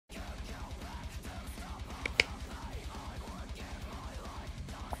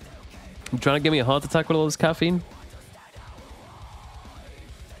You trying to give me a heart attack with all this caffeine?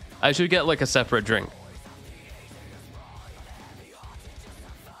 I should get like a separate drink.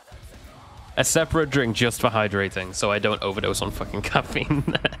 A separate drink just for hydrating so I don't overdose on fucking caffeine.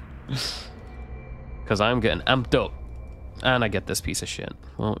 Because I'm getting amped up. And I get this piece of shit.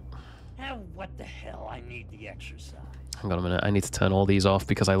 Well, what the hell? I need the exercise. Hang on a minute. I need to turn all these off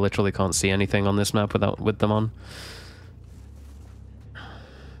because I literally can't see anything on this map with them on.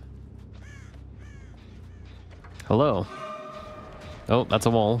 Hello. Oh, that's a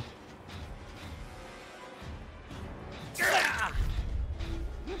wall. Damn.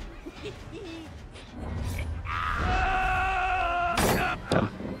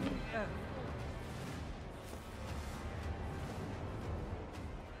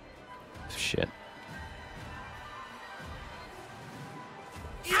 Shit.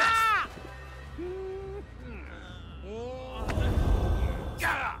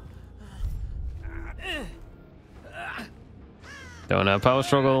 Don't have power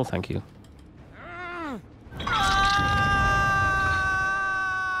struggle, thank you.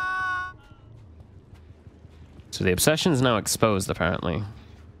 So the obsession's now exposed, apparently.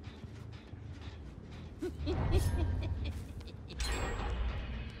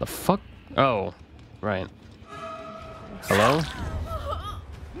 The fuck? Oh, right. Hello?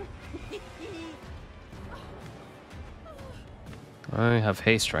 I have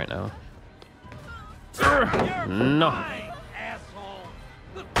haste right now. No.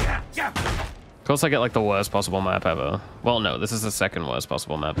 Of course I get like the worst possible map ever. Well, no, this is the second worst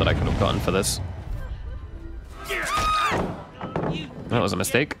possible map that I could have gotten for this. That was a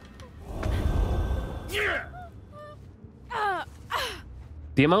mistake.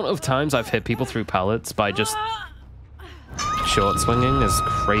 The amount of times I've hit people through pallets by just short swinging is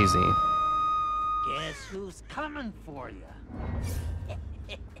crazy. Guess who's coming for you?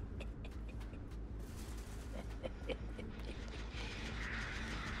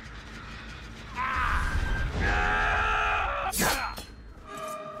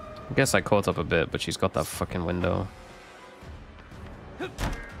 I guess I caught up a bit, but she's got that fucking window.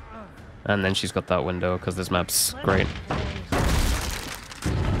 And then she's got that window because this map's great.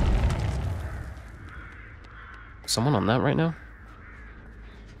 Someone on that right now?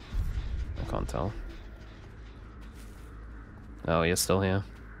 I can't tell. Oh, you're still here.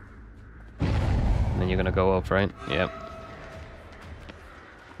 And then you're gonna go up, right? Yep.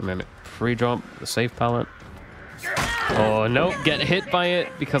 Remember, pre-drop the safe pallet. Oh, nope, get hit by it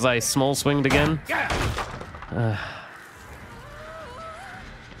because I small swinged again.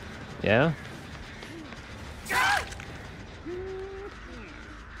 Yeah?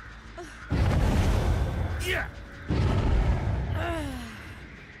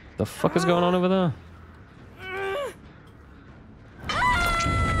 The fuck is going on over there?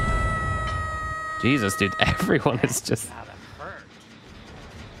 Jesus, dude, everyone is just...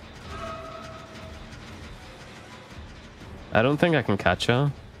 I don't think I can catch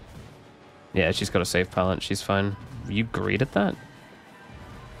her. Yeah, she's got a safe pallet. She's fine. You greeted that?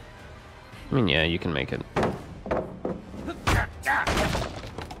 I mean, yeah, you can make it.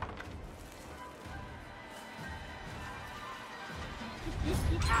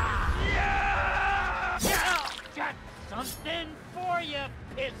 Got something for you,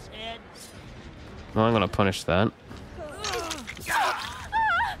 pisshead. Well, I'm gonna punish that.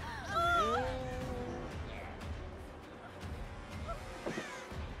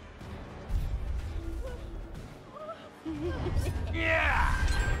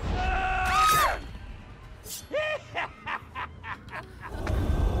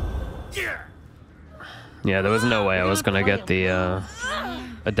 Yeah, there was no way I was gonna get the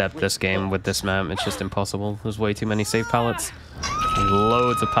Adept this game with this map. It's just impossible. There's way too many safe pallets. There's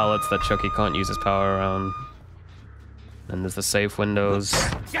loads of pallets that Chucky can't use his power around. And there's the safe windows.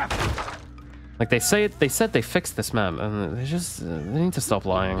 Like they said they fixed this map, and they need to stop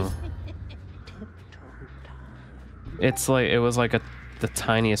lying. It's like it was like the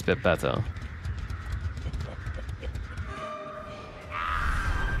tiniest bit better.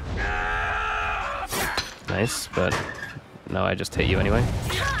 Nice, but no, I just hit you anyway.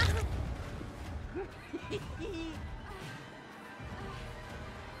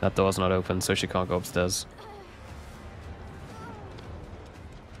 That door's not open, so she can't go upstairs.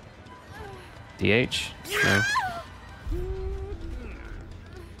 DH? No.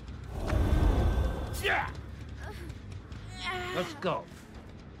 Let's go.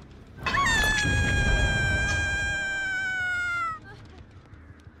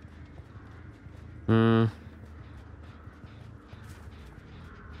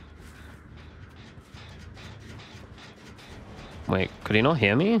 Wait, could he not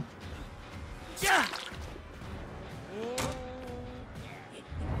hear me?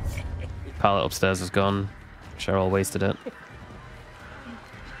 Pallet upstairs is gone. Cheryl wasted it.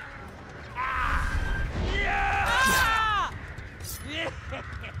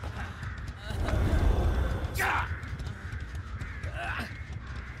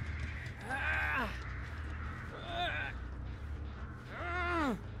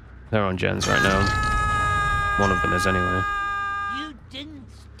 They're on gens right now. One of them is anyway. You didn't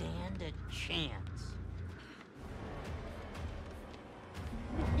stand a chance.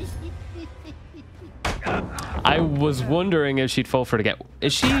 I was wondering if she'd fall for it again.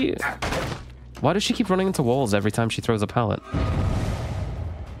 Is she... Why does she keep running into walls every time she throws a pallet?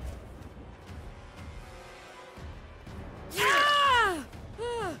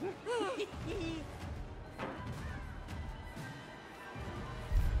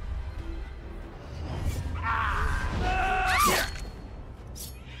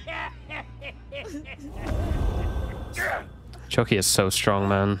 Chucky is so strong,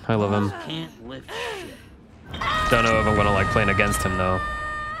 man. I love him. Can't lift shit. Don't know if I'm gonna like playing against him though.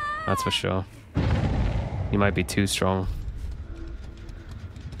 That's for sure. He might be too strong.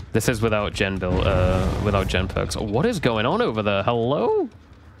 This is without gen build, without gen perks. What is going on over there? Hello?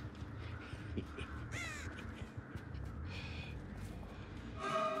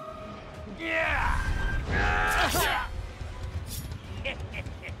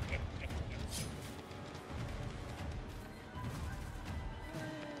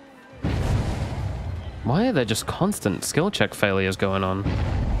 Why are there just constant skill check failures going on?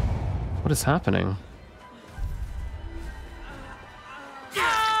 What is happening?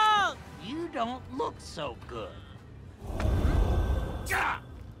 You don't look so good.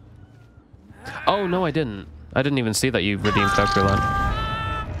 Oh, no, I didn't. I didn't even see that you redeemed Factory Land.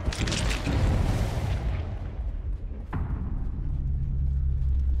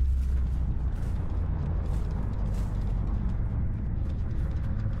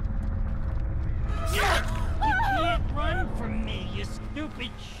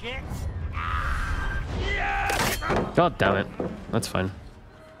 God damn it. That's fine.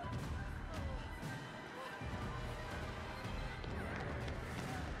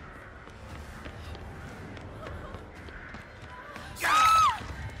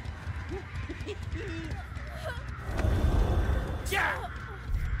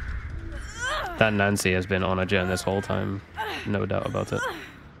 That Nancy has been on a gen this whole time. No doubt about it.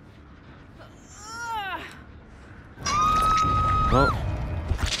 Oh.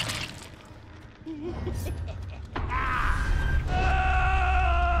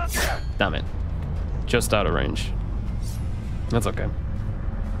 Damn it. Just out of range. That's okay. I'm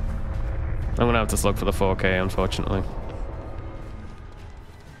gonna have to look for the 4K, unfortunately.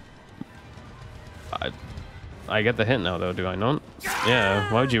 I get the hint now, though, do I not?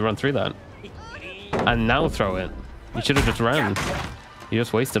 Yeah, why would you run through that? And now throw it. You should have just ran. You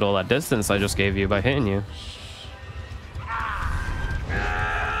just wasted all that distance I just gave you by hitting you.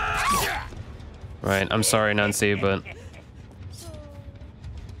 Right, I'm sorry, Nancy, but...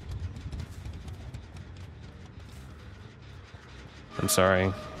 I'm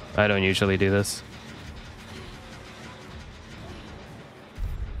sorry. I don't usually do this.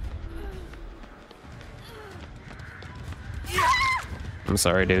 I'm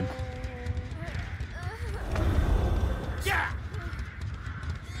sorry, dude.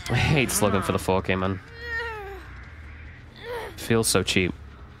 I hate slugging for the 4K, man. Feels so cheap.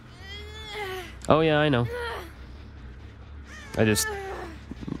 Oh yeah, I know. I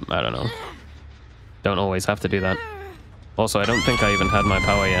don't know. Don't always have to do that. Also, I don't think I even had my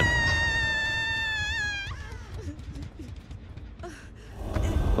power yet.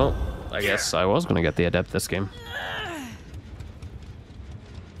 Well, I guess I was gonna get the Adept this game.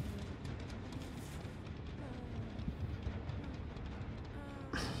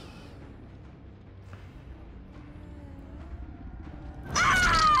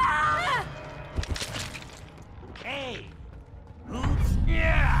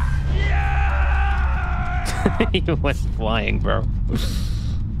 He went flying, bro.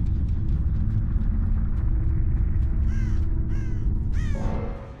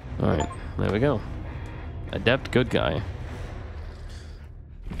 Alright, there we go. Adept, good guy.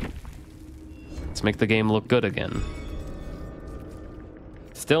 Let's make the game look good again.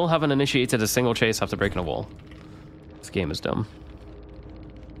 Still haven't initiated a single chase after breaking a wall. This game is dumb.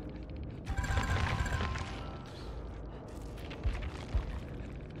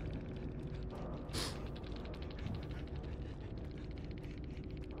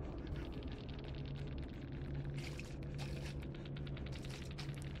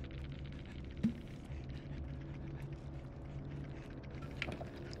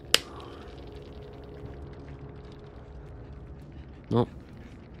 Nope.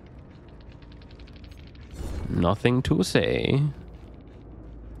 Nothing to say.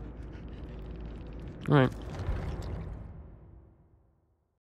 Alright.